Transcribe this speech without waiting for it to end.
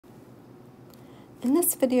In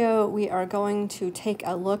this video, we are going to take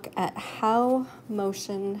a look at how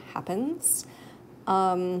motion happens.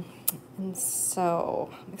 And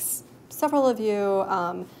so several of you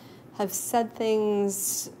have said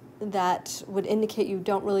things that would indicate you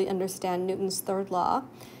don't really understand Newton's third law.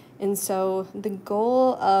 And so the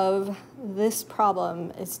goal of this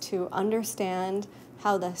problem is to understand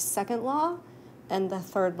how the second law and the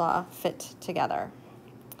third law fit together.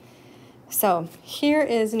 So here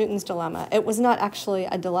is Newton's dilemma. It was not actually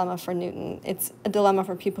a dilemma for Newton. It's a dilemma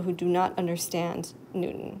for people who do not understand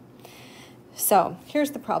Newton. So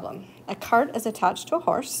here's the problem. A cart is attached to a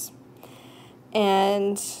horse,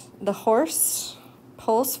 and the horse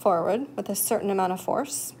pulls forward with a certain amount of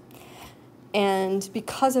force. And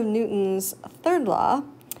because of Newton's third law,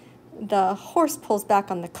 the horse pulls back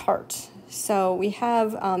on the cart. So we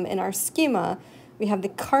have, in our schema, we have the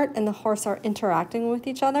cart and the horse are interacting with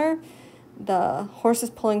each other. The horse is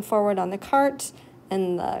pulling forward on the cart,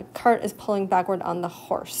 and the cart is pulling backward on the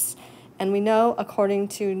horse. And we know, according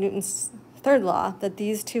to Newton's third law, that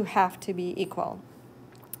these two have to be equal.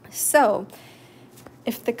 So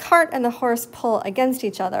if the cart and the horse pull against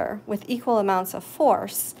each other with equal amounts of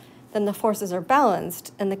force, then the forces are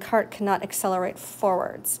balanced, and the cart cannot accelerate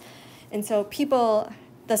forwards. And so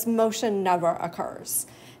this motion never occurs.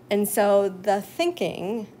 And so the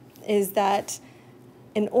thinking is that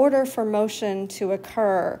in order for motion to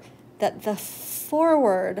occur, that the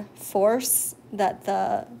forward force that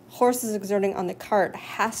the horse is exerting on the cart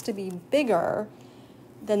has to be bigger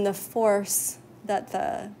than the force that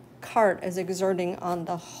the cart is exerting on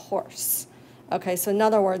the horse. Okay, so in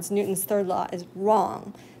other words, Newton's third law is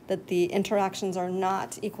wrong, that the interactions are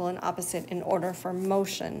not equal and opposite in order for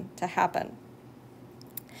motion to happen.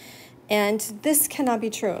 And this cannot be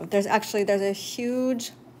true. There's a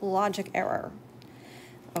huge logic error.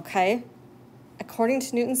 Okay, according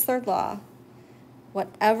to Newton's third law,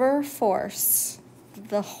 whatever force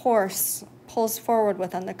the horse pulls forward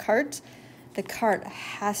with on the cart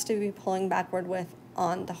has to be pulling backward with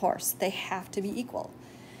on the horse. They have to be equal.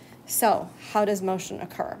 So how does motion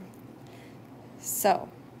occur? So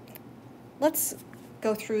let's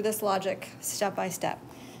go through this logic step by step.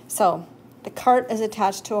 So the cart is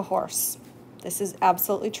attached to a horse. This is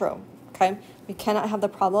absolutely true. Okay, we cannot have the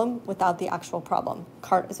problem without the actual problem.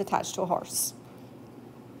 Cart is attached to a horse.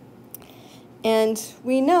 And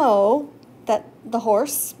we know that the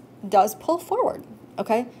horse does pull forward,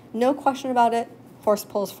 okay? No question about it, horse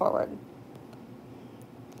pulls forward.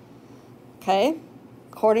 Okay,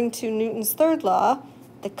 according to Newton's third law,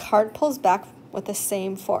 the cart pulls back with the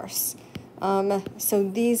same force. So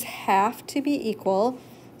these have to be equal.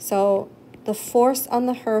 So the force on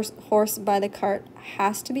the horse by the cart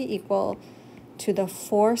has to be equal to the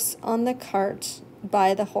force on the cart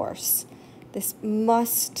by the horse. This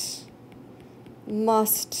must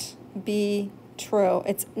be true.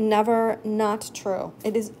 It's never not true.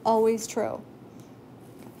 It is always true.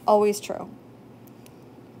 Always true.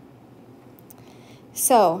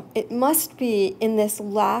 So it must be in this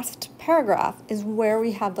last paragraph is where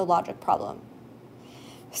we have the logic problem.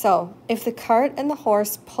 So if the cart and the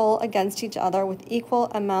horse pull against each other with equal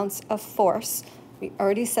amounts of force, we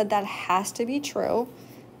already said that has to be true.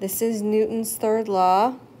 This is Newton's third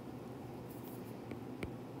law.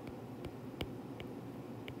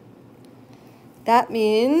 That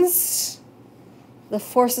means the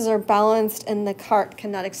forces are balanced and the cart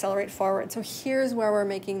cannot accelerate forward. So here's where we're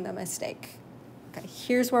making the mistake. Okay,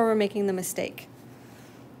 here's where we're making the mistake.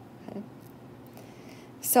 Okay.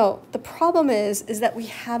 So the problem is that we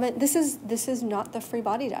haven't, this is not the free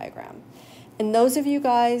body diagram. And those of you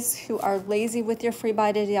guys who are lazy with your free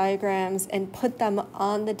body diagrams and put them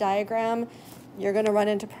on the diagram, you're going to run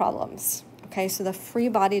into problems. Okay, so the free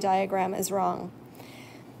body diagram is wrong.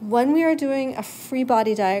 When we are doing a free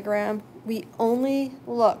body diagram, we only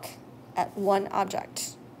look at one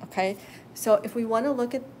object. Okay, so if we want to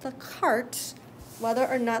look at the cart, whether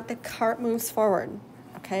or not the cart moves forward.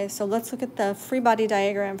 Okay, so let's look at the free body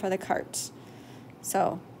diagram for the cart.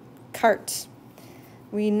 So, cart.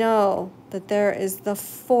 We know that there is the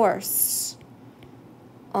force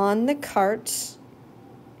on the cart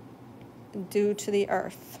due to the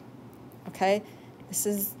earth. Okay, this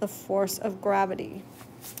is the force of gravity.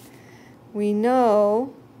 We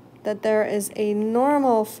know that there is a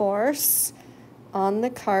normal force on the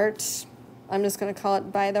cart. I'm just going to call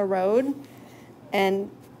it by the road.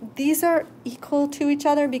 And these are equal to each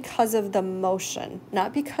other because of the motion,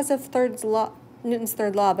 not because of Newton's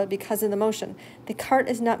third law, but because of the motion. The cart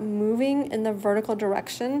is not moving in the vertical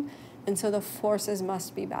direction, and so the forces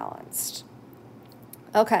must be balanced.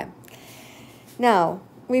 Okay, now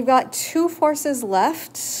we've got two forces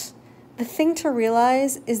left the thing to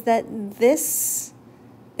realize is that this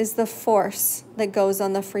is the force that goes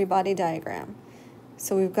on the free body diagram.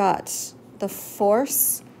 So we've got the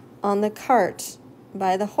force on the cart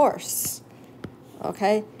by the horse,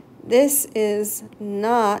 okay? This is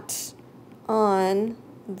not on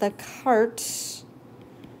the cart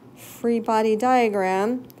free body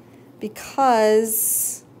diagram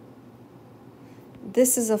because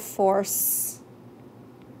this is a force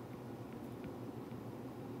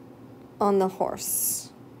on the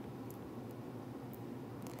horse.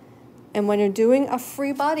 And when you're doing a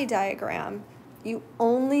free body diagram, you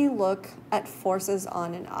only look at forces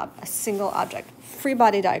on a single object. Free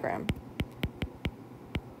body diagram.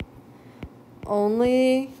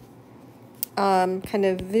 Only kind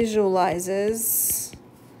of visualizes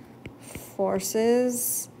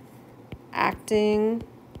forces acting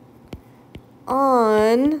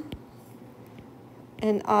on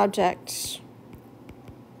an object.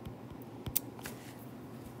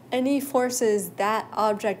 Any forces that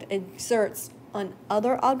object exerts on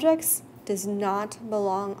other objects does not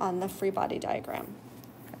belong on the free body diagram.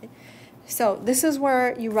 Okay? So this is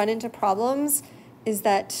where you run into problems, is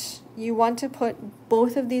that you want to put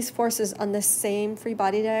both of these forces on the same free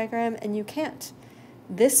body diagram, and you can't.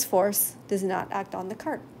 This force does not act on the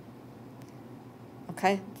cart.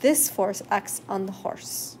 Okay? This force acts on the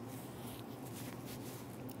horse.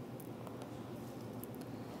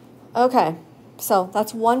 Okay, so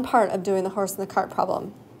that's one part of doing the horse and the cart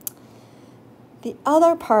problem. The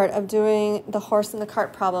other part of doing the horse and the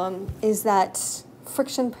cart problem is that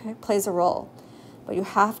friction plays a role, but you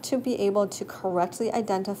have to be able to correctly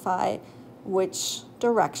identify which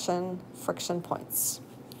direction friction points.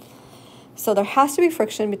 So there has to be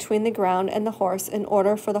friction between the ground and the horse in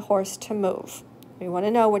order for the horse to move. We want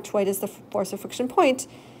to know which way does the force of friction point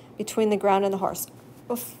between the ground and the horse.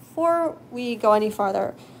 Before we go any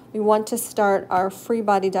farther, we want to start our free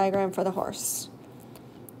body diagram for the horse.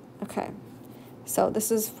 Okay. So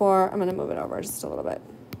this is for, I'm going to move it over just a little bit.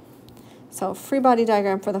 So free body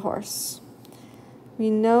diagram for the horse. We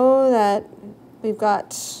know that we've got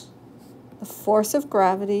the force of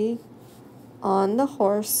gravity on the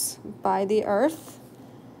horse by the earth,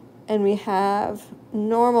 and we have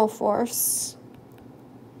normal force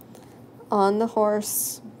on the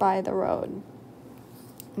horse by the road.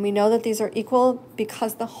 And we know that these are equal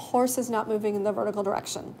because the horse is not moving in the vertical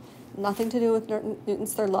direction. Nothing to do with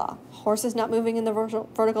Newton's third law. Horse is not moving in the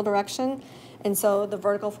vertical direction, and so the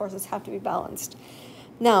vertical forces have to be balanced.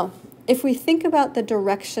 Now, if we think about the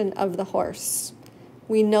direction of the horse,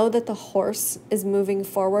 we know that the horse is moving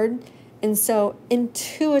forward, and so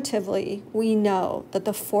intuitively we know that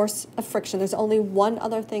the force of friction, there's only one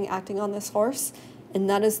other thing acting on this horse, and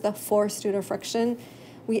that is the force due to friction.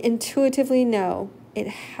 We intuitively know it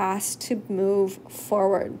has to move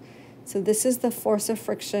forward. So this is the force of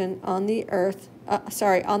friction on the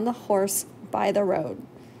on the horse by the road.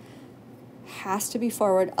 Has to be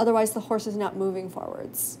forward, otherwise the horse is not moving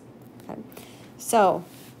forwards. Okay. So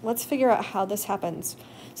let's figure out how this happens.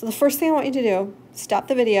 So the first thing I want you to do, stop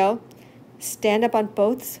the video, stand up on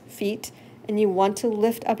both feet, and you want to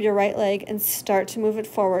lift up your right leg and start to move it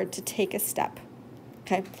forward to take a step.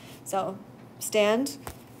 Okay, so stand.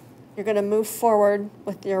 You're going to move forward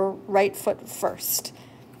with your right foot first.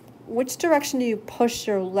 Which direction do you push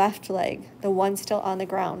your left leg, the one still on the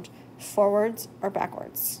ground, forwards or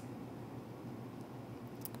backwards?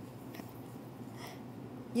 Okay.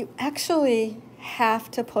 You actually have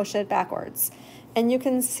to push it backwards. And you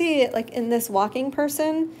can see it like in this walking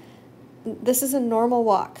person, this is a normal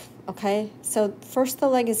walk, okay? So first the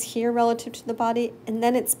leg is here relative to the body, and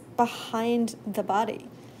then it's behind the body.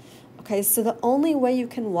 Okay, so the only way you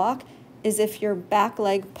can walk is if your back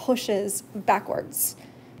leg pushes backwards.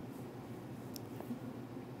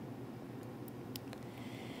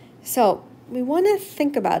 So we want to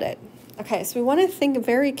think about it. Okay, so we want to think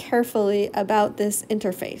very carefully about this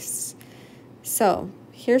interface. So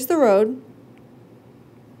here's the road,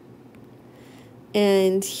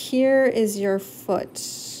 and here is your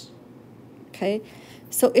foot. Okay,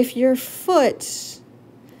 so if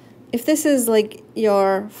this is like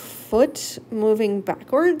your foot moving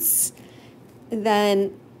backwards,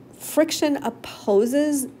 then friction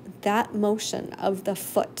opposes that motion of the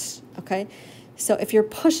foot, okay? So if you're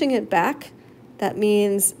pushing it back, that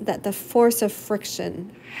means that the force of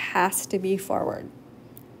friction has to be forward,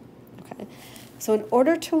 okay? So in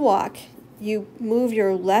order to walk, you move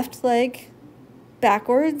your left leg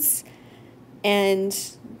backwards, and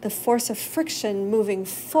the force of friction moving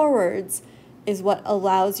forwards is what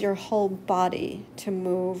allows your whole body to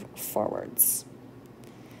move forwards.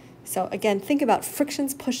 So again, think about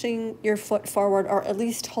friction's pushing your foot forward, or at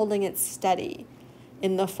least holding it steady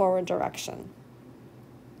in the forward direction.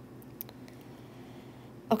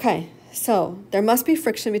 Okay, so there must be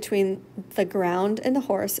friction between the ground and the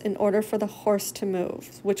horse in order for the horse to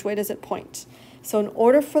move. Which way does it point? So in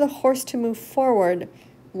order for the horse to move forward,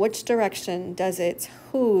 which direction does its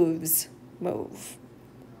hooves move?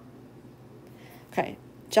 Okay,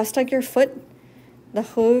 just like your foot, the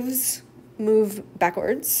hooves move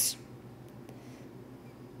backwards.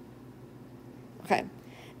 Okay,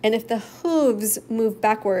 and if the hooves move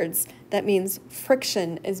backwards, that means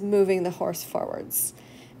friction is moving the horse forwards.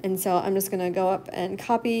 And so I'm just going to go up and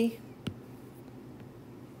copy.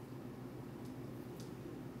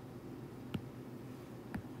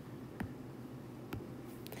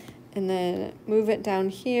 And then move it down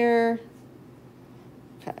here.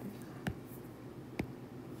 Okay.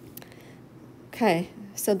 Okay,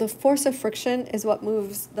 so the force of friction is what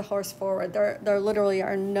moves the horse forward. There literally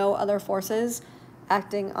are no other forces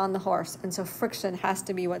acting on the horse, and so friction has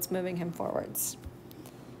to be what's moving him forwards.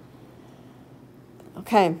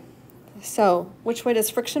 Okay, so which way does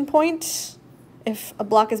friction point? If a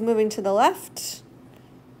block is moving to the left,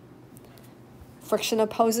 friction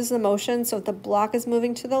opposes the motion, so if the block is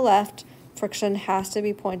moving to the left, friction has to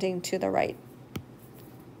be pointing to the right.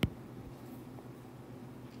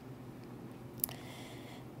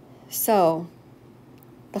 So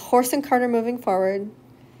the horse and cart are moving forward.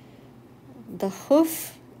 The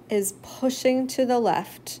hoof is pushing to the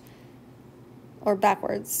left or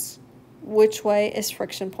backwards. Which way is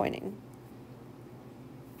friction pointing?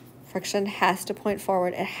 Friction has to point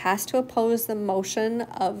forward. It has to oppose the motion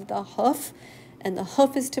of the hoof, and the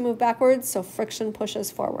hoof is to move backwards, so friction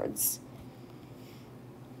pushes forwards.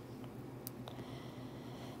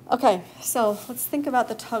 Okay, so let's think about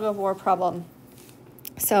the tug-of-war problem.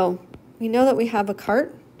 So we know that we have a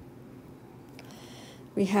cart,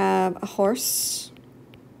 we have a horse,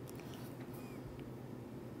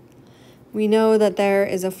 we know that there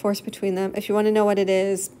is a force between them. If you want to know what it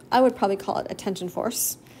is, I would probably call it a tension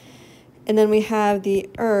force. And then we have the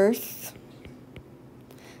earth.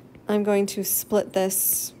 I'm going to split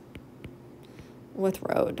this with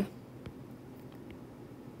road.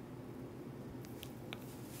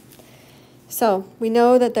 So we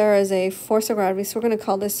know that there is a force of gravity, so we're going to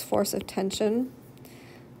call this force of tension.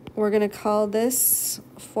 We're going to call this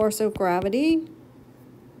force of gravity.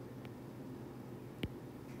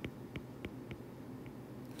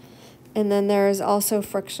 And then there is also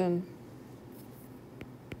friction.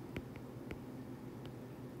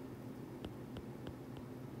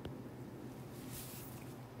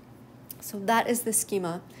 So that is the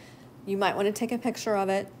schema. You might want to take a picture of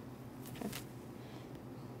it.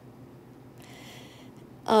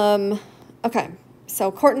 Okay,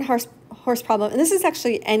 so cart and horse problem, and this is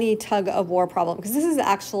actually any tug-of-war problem, because this is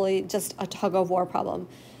actually just a tug-of-war problem.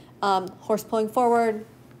 Horse pulling forward,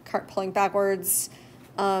 cart pulling backwards,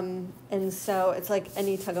 and so it's like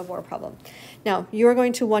any tug-of-war problem. Now, you are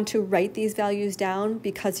going to want to write these values down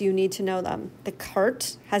because you need to know them. The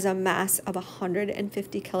cart has a mass of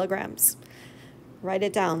 150 kilograms. Write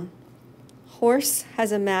it down. Horse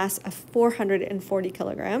has a mass of 440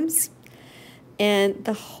 kilograms. And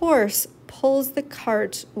the horse pulls the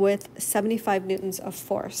cart with 75 newtons of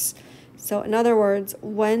force. So in other words,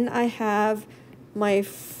 when I have my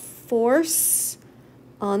force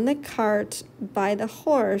on the cart by the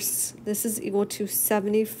horse, this is equal to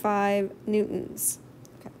 75 newtons.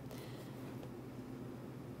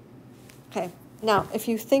 Okay, now if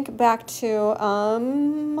you think back to,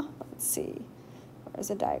 let's see, where's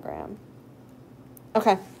the diagram?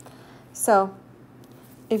 Okay, so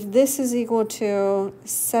if this is equal to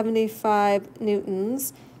 75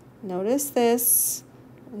 newtons, notice this,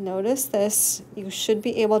 you should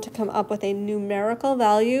be able to come up with a numerical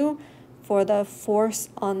value for the force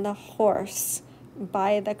on the horse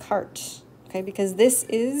by the cart, okay, because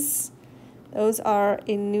those are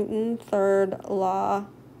a Newton third law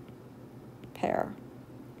pair.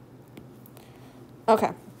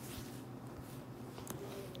 Okay.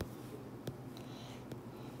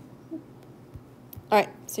 All right,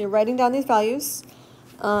 so you're writing down these values.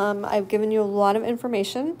 I've given you a lot of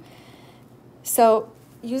information. So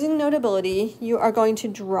using Notability, you are going to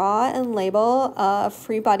draw and label a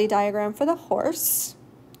free body diagram for the horse.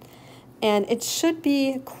 And it should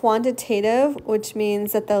be quantitative, which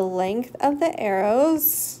means that the length of the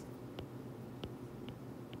arrows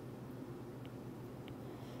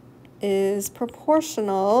is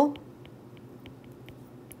proportional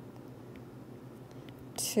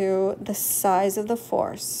to the size of the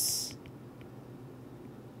force.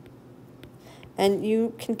 And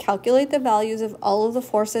you can calculate the values of all of the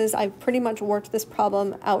forces. I've pretty much worked this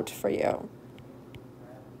problem out for you.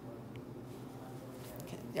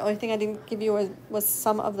 Okay. The only thing I didn't give you was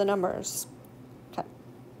some of the numbers. Okay.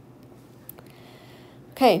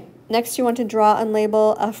 Okay, next you want to draw and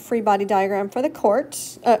label a free body diagram for the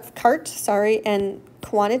cart, and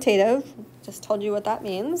quantitative, just told you what that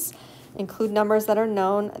means. Include numbers that are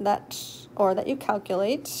known that you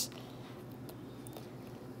calculate.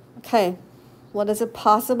 Okay, what is a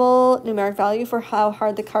possible numeric value for how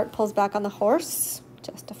hard the cart pulls back on the horse?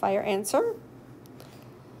 Justify your answer.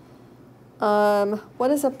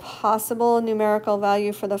 What is a possible numerical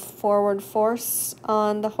value for the forward force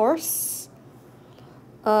on the horse?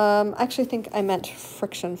 I actually think I meant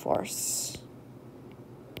friction force.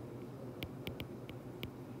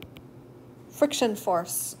 Friction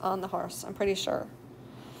force on the horse, I'm pretty sure.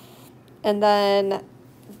 And then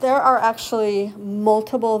there are actually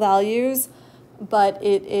multiple values, but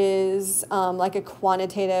it is like a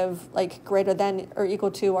quantitative, like greater than or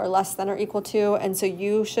equal to or less than or equal to. And so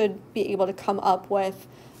you should be able to come up with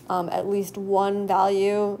at least one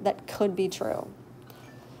value that could be true.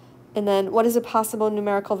 And then what is a possible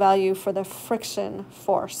numerical value for the friction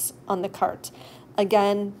force on the cart?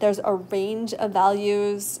 Again, there's a range of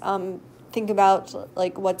values. Think about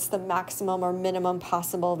like what's the maximum or minimum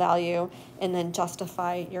possible value, and then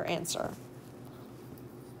justify your answer.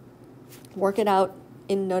 Work it out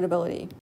in Notability.